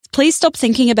please stop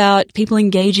thinking about people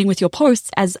engaging with your posts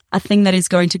as a thing that is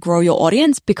going to grow your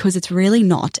audience, because it's really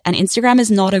not. And Instagram is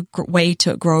not a way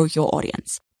to grow your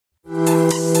audience. Welcome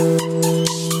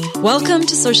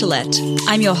to Socialette.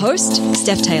 I'm your host,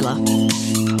 Steph Taylor.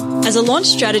 As a launch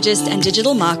strategist and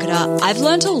digital marketer, I've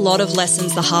learned a lot of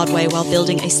lessons the hard way while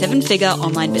building a 7-figure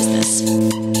online business.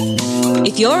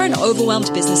 If you're an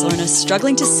overwhelmed business owner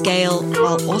struggling to scale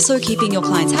while also keeping your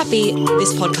clients happy,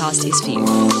 this podcast is for you.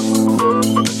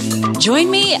 Join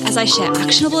me as I share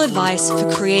actionable advice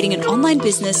for creating an online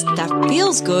business that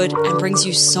feels good and brings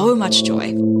you so much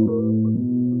joy.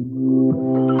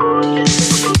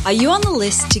 Are you on the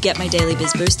list to get my daily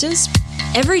biz boosters?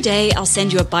 Every day, I'll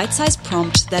send you a bite-sized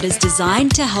prompt that is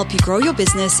designed to help you grow your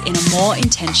business in a more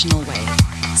intentional way.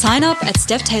 Sign up at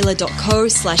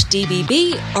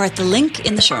stephtaylor.co/DBB or at the link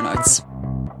in the show notes.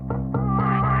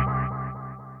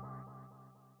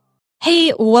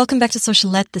 Hey, welcome back to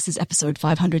Socialette. This is episode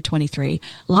 523.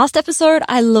 Last episode,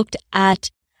 I looked at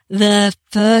the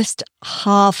first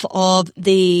half of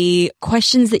the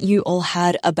questions that you all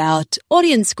had about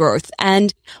audience growth.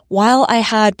 And while I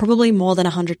had probably more than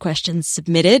 100 questions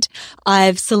submitted,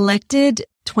 I've selected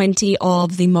 20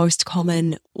 of the most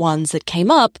common ones that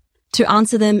came up to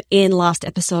answer them in last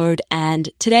episode. And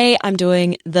today I'm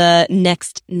doing the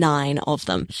next 9 of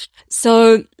them.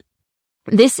 So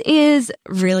this is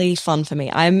really fun for me.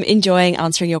 I'm enjoying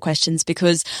answering your questions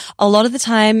because a lot of the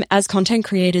time as content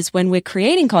creators, when we're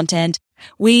creating content,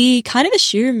 we kind of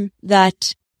assume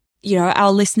that,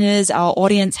 our listeners, our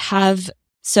audience have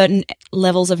certain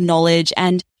levels of knowledge,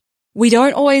 and we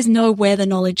don't always know where the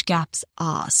knowledge gaps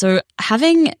are. So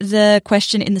having the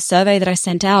question in the survey that I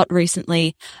sent out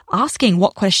recently, asking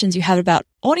what questions you have about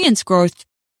audience growth,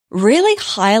 really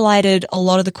highlighted a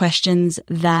lot of the questions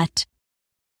that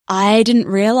I didn't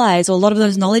realize, or a lot of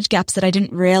those knowledge gaps that I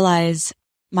didn't realize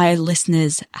my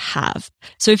listeners have.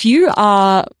 So if you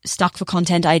are stuck for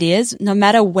content ideas, no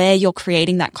matter where you're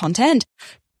creating that content,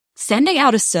 sending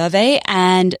out a survey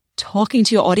and talking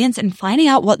to your audience and finding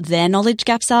out what their knowledge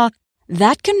gaps are,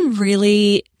 that can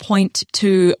really point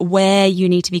to where you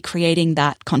need to be creating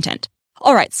that content.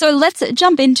 All right, so let's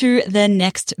jump into the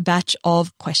next batch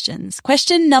of questions.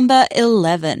 Question number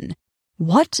 11.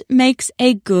 What makes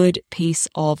a good piece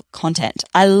of content?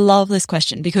 I love this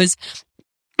question because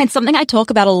it's something I talk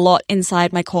about a lot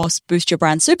inside my course, Boost Your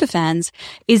Brand Superfans,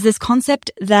 is this concept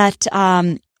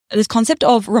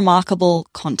of remarkable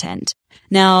content.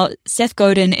 Now, Seth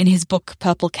Godin in his book,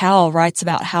 Purple Cow, writes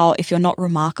about how if you're not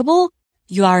remarkable,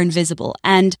 you are invisible.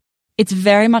 And it's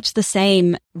very much the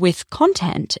same with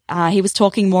content. He was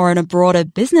talking more in a broader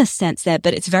business sense there,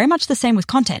 but it's very much the same with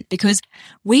content because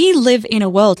we live in a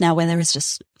world now where there is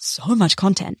just so much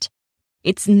content.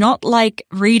 It's not like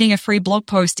reading a free blog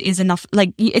post is enough.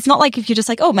 It's not like if you're just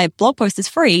like, oh, my blog post is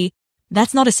free,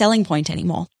 that's not a selling point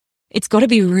anymore. It's got to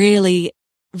be really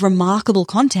remarkable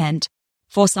content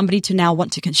for somebody to now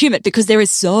want to consume it because there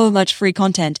is so much free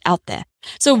content out there.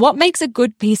 So what makes a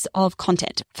good piece of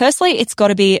content? Firstly, it's got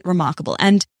to be remarkable.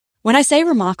 And when I say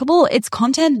remarkable, it's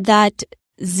content that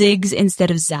zigs instead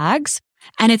of zags.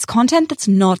 And it's content that's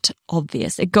not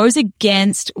obvious. It goes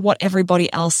against what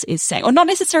everybody else is saying, or not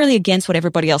necessarily against what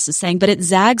everybody else is saying, but it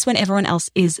zags when everyone else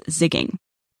is zigging.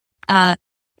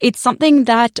 It's something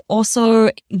that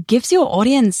also gives your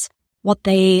audience what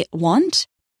they want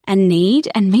and need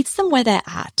and meets them where they're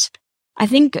at. I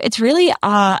think it's really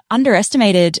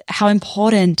underestimated how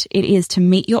important it is to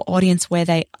meet your audience where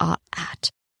they are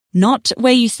at. Not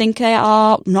where you think they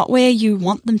are, not where you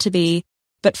want them to be,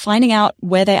 but finding out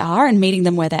where they are and meeting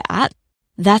them where they're at.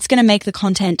 That's going to make the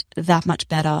content that much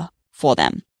better for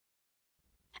them.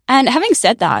 And having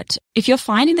said that, if you're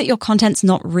finding that your content's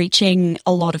not reaching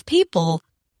a lot of people,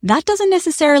 that doesn't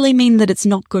necessarily mean that it's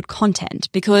not good content,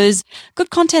 because good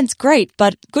content's great,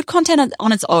 but good content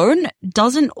on its own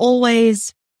doesn't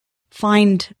always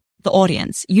find the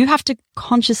audience. You have to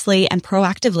consciously and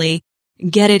proactively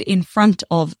get it in front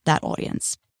of that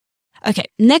audience. Okay,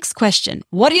 next question.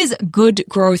 What is good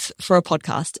growth for a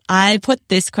podcast? I put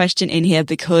this question in here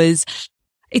because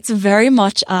it's very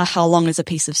much a how long is a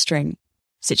piece of string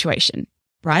situation,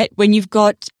 right? When you've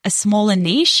got a smaller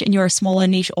niche and you're a smaller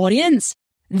niche audience,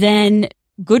 then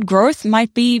good growth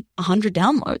might be 100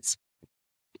 downloads.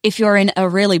 If you're in a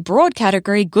really broad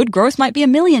category, good growth might be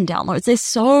 1 million downloads.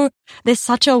 There's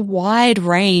such a wide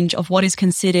range of what is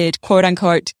considered quote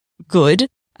unquote good.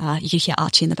 You can hear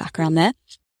Archie in the background there.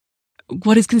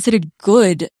 What is considered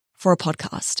good for a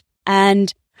podcast.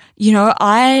 And,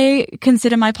 I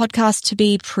consider my podcast to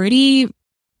be pretty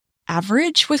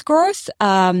average with growth.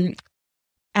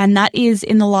 And that is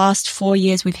in the last 4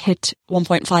 years, we've hit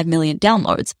 1.5 million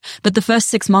downloads. But the first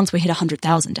 6 months, we hit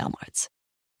 100,000 downloads.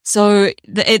 So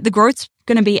the growth's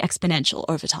going to be exponential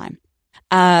over time.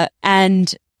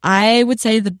 And I would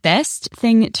say the best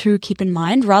thing to keep in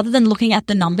mind, rather than looking at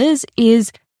the numbers,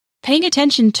 is paying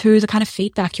attention to the kind of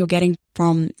feedback you're getting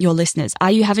from your listeners.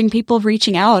 Are you having people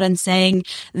reaching out and saying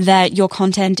that your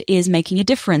content is making a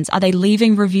difference? Are they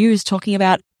leaving reviews talking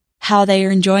about how they are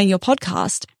enjoying your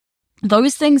podcast?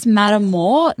 Those things matter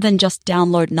more than just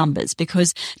download numbers,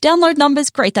 because download numbers,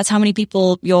 great. That's how many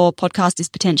people your podcast is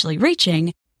potentially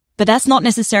reaching, but that's not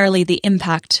necessarily the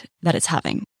impact that it's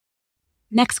having.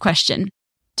 Next question.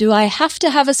 Do I have to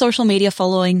have a social media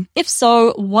following? If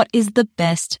so, what is the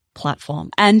best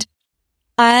platform? And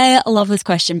I love this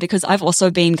question because I've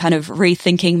also been kind of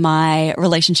rethinking my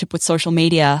relationship with social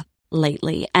media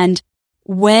lately. And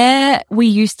where we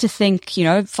used to think,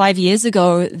 5 years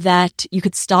ago that you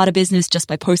could start a business just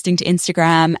by posting to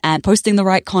Instagram and posting the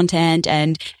right content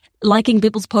and liking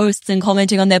people's posts and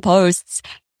commenting on their posts,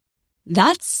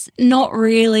 that's not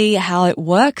really how it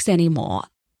works anymore.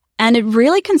 And it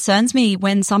really concerns me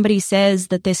when somebody says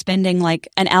that they're spending like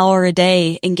an hour a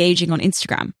day engaging on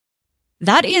Instagram.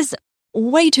 That is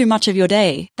way too much of your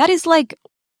day. That is like,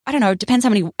 I don't know, it depends how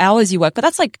many hours you work, but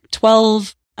that's like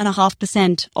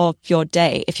 12.5% of your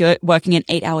day if you're working an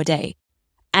 8-hour day.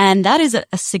 And that is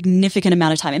a significant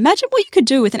amount of time. Imagine what you could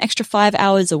do with an extra 5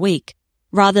 hours a week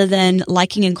rather than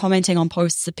liking and commenting on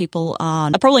posts that people are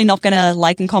probably not going to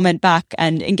like and comment back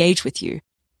and engage with you.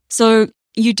 So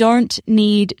you don't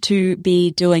need to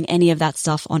be doing any of that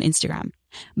stuff on Instagram.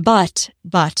 But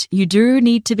you do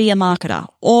need to be a marketer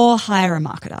or hire a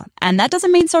marketer. And that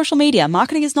doesn't mean social media.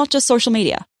 Marketing is not just social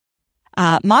media.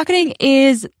 Marketing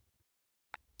is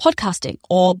podcasting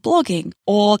or blogging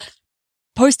or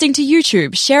posting to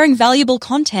YouTube, sharing valuable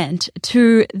content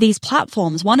to these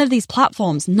platforms. One of these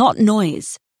platforms, not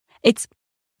noise. It's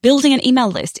building an email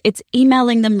list. It's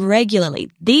emailing them regularly.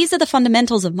 These are the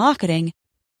fundamentals of marketing,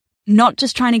 not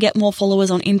just trying to get more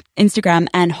followers on Instagram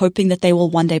and hoping that they will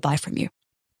one day buy from you.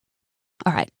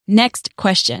 All right, next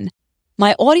question.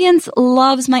 My audience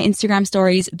loves my Instagram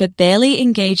stories, but barely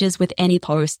engages with any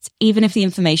posts, even if the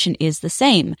information is the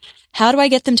same. How do I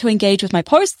get them to engage with my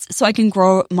posts so I can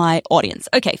grow my audience?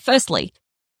 Okay, firstly,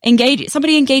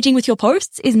 somebody engaging with your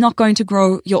posts is not going to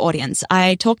grow your audience.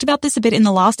 I talked about this a bit in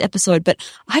the last episode, but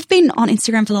I've been on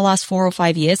Instagram for the last 4 or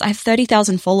 5 years. I have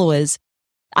 30,000 followers.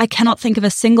 I cannot think of a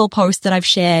single post that I've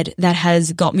shared that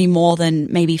has got me more than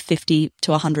maybe 50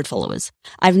 to 100 followers.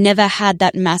 I've never had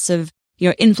that massive,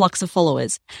 influx of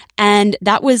followers. And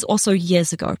that was also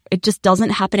years ago. It just doesn't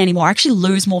happen anymore. I actually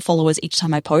lose more followers each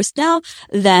time I post now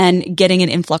than getting an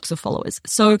influx of followers.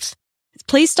 So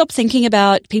please stop thinking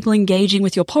about people engaging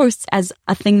with your posts as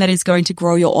a thing that is going to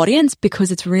grow your audience,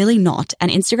 because it's really not. And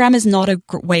Instagram is not a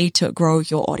way to grow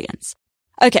your audience.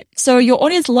 Okay, so your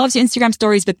audience loves your Instagram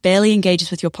stories but barely engages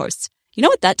with your posts. You know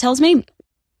what that tells me?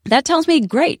 That tells me,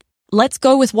 great, let's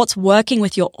go with what's working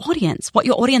with your audience, what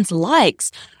your audience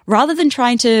likes, rather than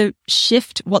trying to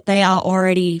shift what they are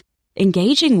already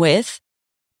engaging with.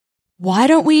 Why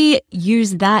don't we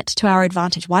use that to our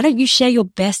advantage? Why don't you share your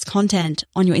best content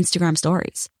on your Instagram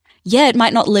stories? Yeah, it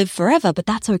might not live forever, but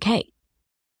that's okay.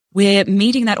 We're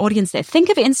meeting that audience there. Think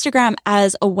of Instagram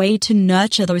as a way to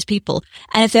nurture those people.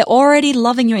 And if they're already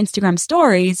loving your Instagram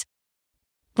stories,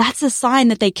 that's a sign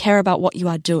that they care about what you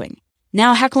are doing.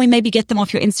 Now, how can we maybe get them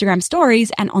off your Instagram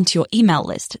stories and onto your email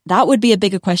list? That would be a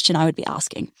bigger question I would be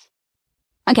asking.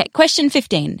 Okay, question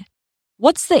 15.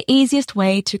 What's the easiest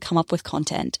way to come up with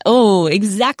content? Oh,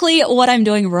 exactly what I'm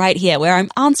doing right here, where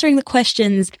I'm answering the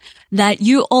questions that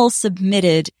you all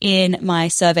submitted in my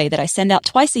survey that I send out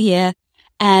twice a year.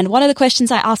 And one of the questions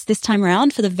I asked this time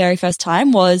around for the very first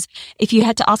time was, if you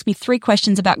had to ask me 3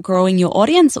 questions about growing your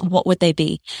audience, what would they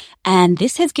be? And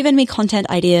this has given me content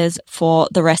ideas for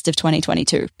the rest of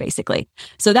 2022, basically.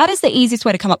 So that is the easiest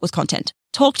way to come up with content.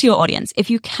 Talk to your audience. If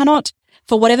you cannot,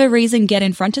 for whatever reason, get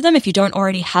in front of them, if you don't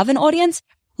already have an audience,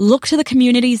 look to the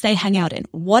communities they hang out in.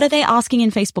 What are they asking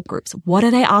in Facebook groups? What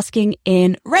are they asking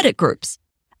in Reddit groups?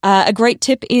 A great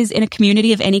tip is, in a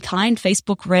community of any kind,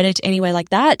 Facebook, Reddit, anywhere like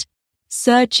that,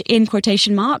 search in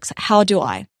quotation marks, how do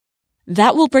I?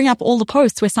 That will bring up all the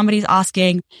posts where somebody's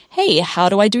asking, hey, how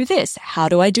do I do this? How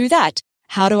do I do that?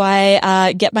 How do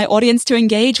I get my audience to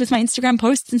engage with my Instagram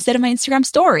posts instead of my Instagram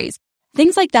stories?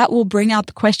 Things like that will bring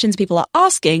up questions people are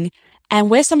asking. And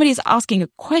where somebody is asking a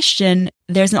question,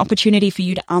 there's an opportunity for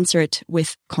you to answer it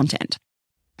with content.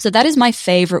 So that is my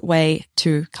favorite way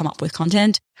to come up with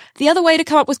content. The other way to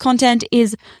come up with content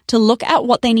is to look at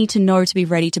what they need to know to be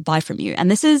ready to buy from you. And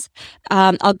this is,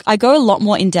 I go a lot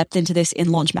more in depth into this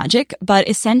in Launch Magic, but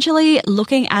essentially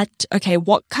looking at, okay,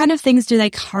 what kind of things do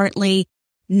they currently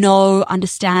know,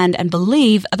 understand, and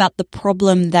believe about the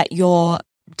problem that your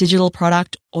digital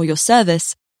product or your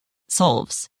service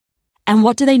solves? And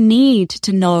what do they need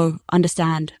to know,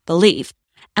 understand, believe?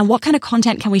 And what kind of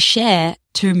content can we share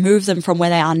to move them from where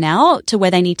they are now to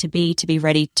where they need to be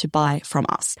ready to buy from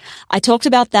us? I talked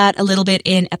about that a little bit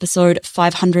in episode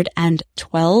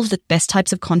 512, the best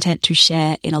types of content to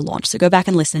share in a launch. So go back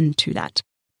and listen to that.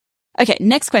 Okay,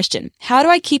 next question. How do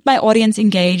I keep my audience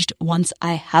engaged once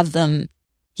I have them?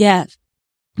 Yeah,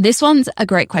 this one's a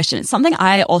great question. It's something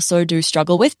I also do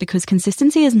struggle with because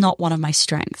consistency is not one of my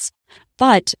strengths.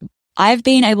 But I've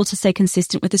been able to stay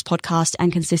consistent with this podcast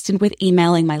and consistent with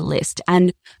emailing my list.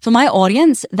 And for my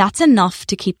audience, that's enough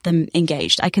to keep them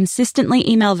engaged. I consistently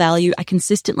email value. I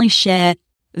consistently share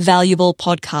valuable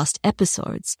podcast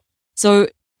episodes. So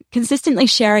consistently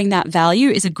sharing that value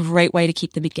is a great way to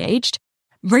keep them engaged.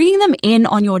 Bringing them in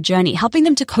on your journey, helping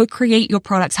them to co-create your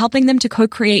products, helping them to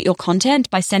co-create your content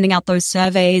by sending out those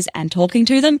surveys and talking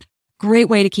to them. Great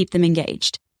way to keep them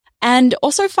engaged. And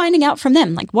also finding out from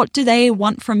them, like, what do they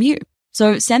want from you?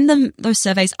 So send them those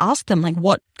surveys, ask them, like,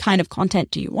 what kind of content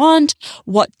do you want?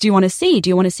 What do you want to see? Do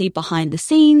you want to see behind the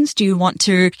scenes? Do you want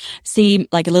to see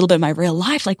like a little bit of my real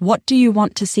life? Like, what do you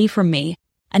want to see from me?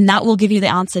 And that will give you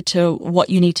the answer to what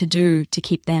you need to do to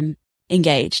keep them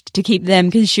engaged, to keep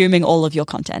them consuming all of your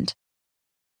content.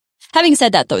 Having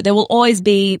said that, though, there will always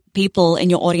be people in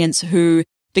your audience who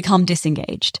become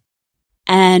disengaged.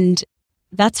 And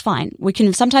that's fine. We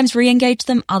can sometimes re-engage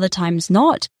them, other times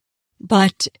not.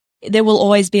 But there will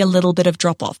always be a little bit of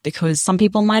drop off because some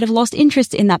people might have lost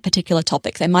interest in that particular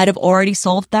topic. They might have already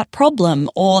solved that problem,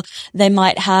 or they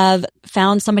might have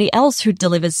found somebody else who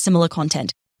delivers similar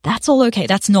content. That's all okay.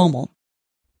 That's normal.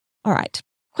 All right.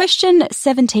 Question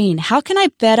 17. How can I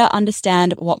better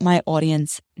understand what my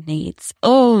audience needs?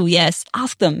 Oh, yes.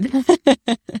 Ask them.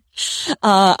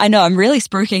 I know I'm really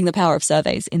spruiking the power of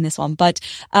surveys in this one, but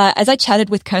as I chatted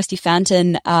with Kirsty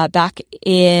Fanton back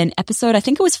in episode, I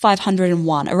think it was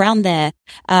 501, around there,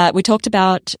 we talked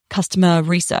about customer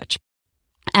research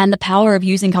and the power of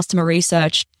using customer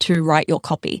research to write your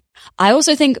copy. I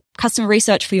also think customer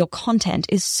research for your content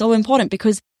is so important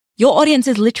because your audience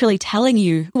is literally telling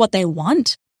you what they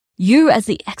want. You, as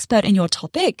the expert in your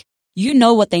topic, you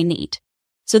know what they need.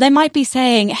 So they might be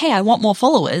saying, hey, I want more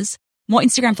followers, more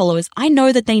Instagram followers. I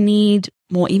know that they need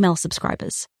more email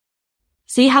subscribers.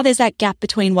 See how there's that gap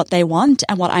between what they want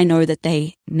and what I know that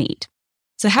they need.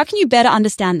 So how can you better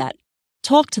understand that?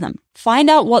 Talk to them. Find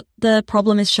out what the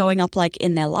problem is showing up like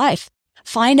in their life.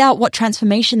 Find out what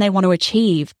transformation they want to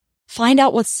achieve. Find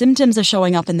out what symptoms are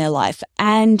showing up in their life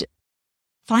and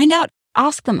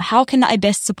ask them, how can I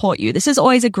best support you? This is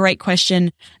always a great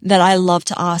question that I love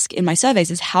to ask in my surveys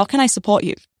is, how can I support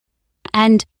you?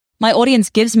 And my audience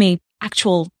gives me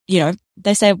actual,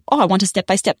 they say, oh, I want a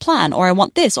step-by-step plan, or I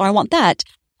want this, or I want that.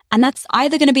 And that's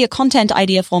either going to be a content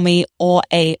idea for me or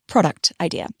a product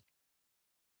idea.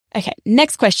 Okay,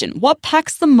 next question. What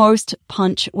packs the most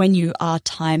punch when you are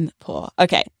time poor?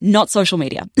 Okay, not social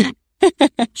media.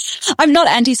 I'm not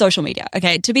anti-social media.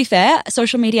 Okay. To be fair,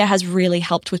 social media has really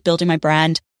helped with building my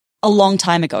brand. A long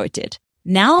time ago it did.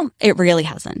 Now it really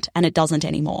hasn't, and it doesn't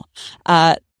anymore.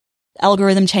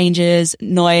 Algorithm changes,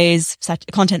 noise,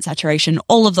 content saturation,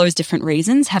 all of those different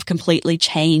reasons have completely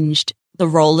changed the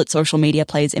role that social media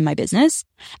plays in my business.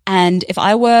 And if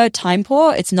I were time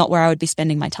poor, it's not where I would be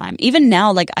spending my time. Even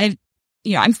now, like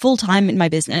I'm full time in my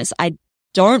business. I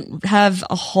don't have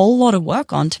a whole lot of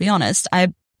work on, to be honest.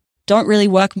 I don't really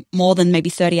work more than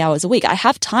maybe 30 hours a week. I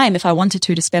have time if I wanted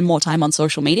to spend more time on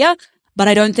social media, but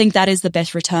I don't think that is the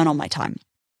best return on my time.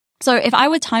 So if I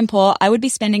were time poor, I would be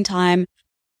spending time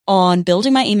on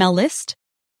building my email list,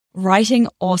 writing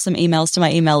awesome emails to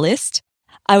my email list.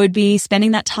 I would be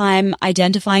spending that time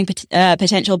identifying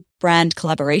potential brand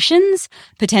collaborations,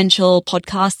 potential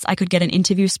podcasts I could get an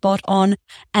interview spot on,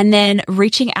 and then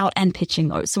reaching out and pitching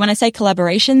those. So when I say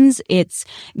collaborations, it's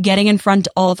getting in front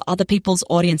of other people's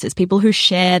audiences, people who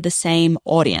share the same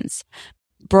audience,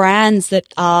 brands that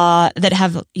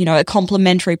have, a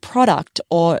complementary product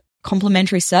or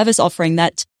complementary service offering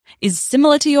that is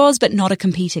similar to yours, but not a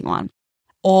competing one.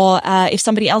 Or if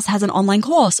somebody else has an online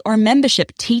course or a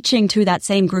membership teaching to that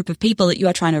same group of people that you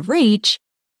are trying to reach,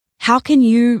 how can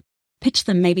you pitch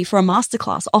them maybe for a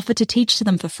masterclass, offer to teach to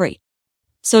them for free?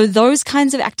 So those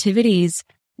kinds of activities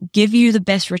give you the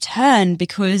best return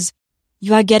because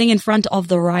you are getting in front of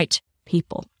the right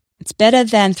people. It's better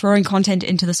than throwing content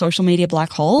into the social media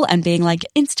black hole and being like,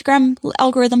 Instagram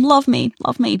algorithm, love me,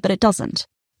 but it doesn't.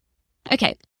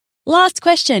 Okay. Last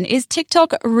question. Is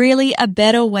TikTok really a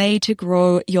better way to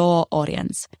grow your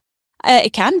audience?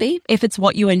 It can be if it's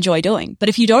what you enjoy doing. But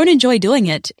if you don't enjoy doing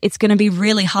it, it's going to be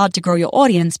really hard to grow your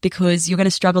audience because you're going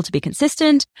to struggle to be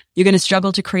consistent. You're going to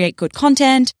struggle to create good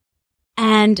content,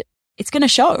 and it's going to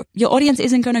show. Your audience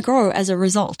isn't going to grow as a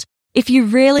result. If you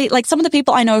really, like some of the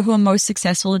people I know who are most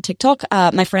successful at TikTok,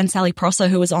 my friend Sally Prosser,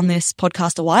 who was on this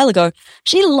podcast a while ago,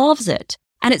 she loves it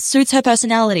and it suits her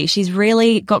personality. She's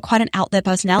really got quite an out there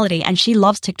personality and she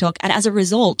loves TikTok. And as a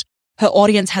result, her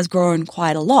audience has grown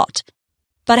quite a lot.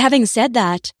 But having said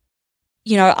that,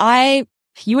 you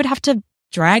would have to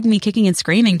drag me kicking and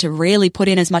screaming to really put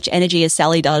in as much energy as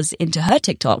Sally does into her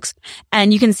TikToks.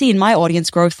 And you can see in my audience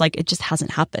growth, like it just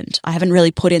hasn't happened. I haven't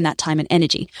really put in that time and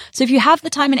energy. So if you have the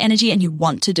time and energy and you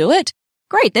want to do it,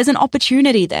 great. There's an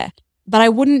opportunity there, but I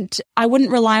wouldn't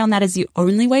rely on that as the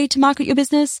only way to market your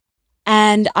business.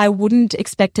 And I wouldn't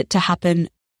expect it to happen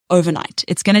overnight.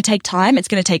 It's going to take time. It's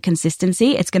going to take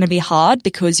consistency. It's going to be hard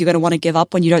because you're going to want to give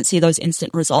up when you don't see those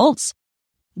instant results.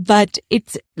 But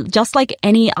it's just like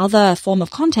any other form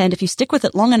of content. If you stick with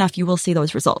it long enough, you will see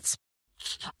those results.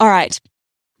 All right.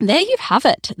 There you have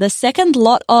it. The second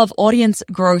lot of audience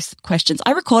growth questions.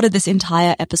 I recorded this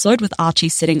entire episode with Archie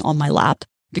sitting on my lap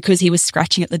because he was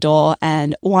scratching at the door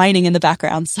and whining in the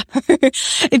background. So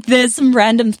if there's some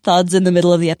random thuds in the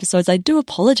middle of the episodes, I do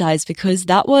apologize because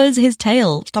that was his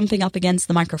tail thumping up against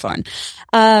the microphone.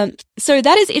 So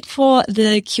that is it for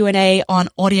the Q&A on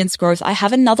audience growth. I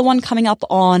have another one coming up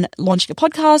on launching a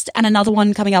podcast and another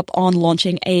one coming up on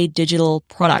launching a digital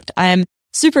product. I am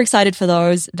super excited for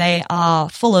those. They are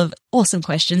full of awesome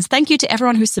questions. Thank you to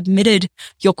everyone who submitted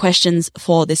your questions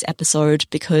for this episode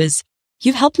because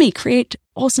you've helped me create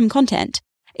awesome content.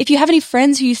 If you have any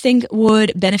friends who you think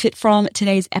would benefit from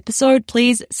today's episode,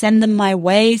 please send them my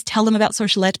way. Tell them about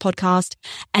Socialette Podcast.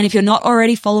 And if you're not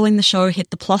already following the show, hit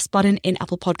the plus button in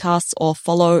Apple Podcasts or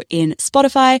follow in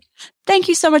Spotify. Thank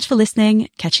you so much for listening.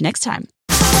 Catch you next time.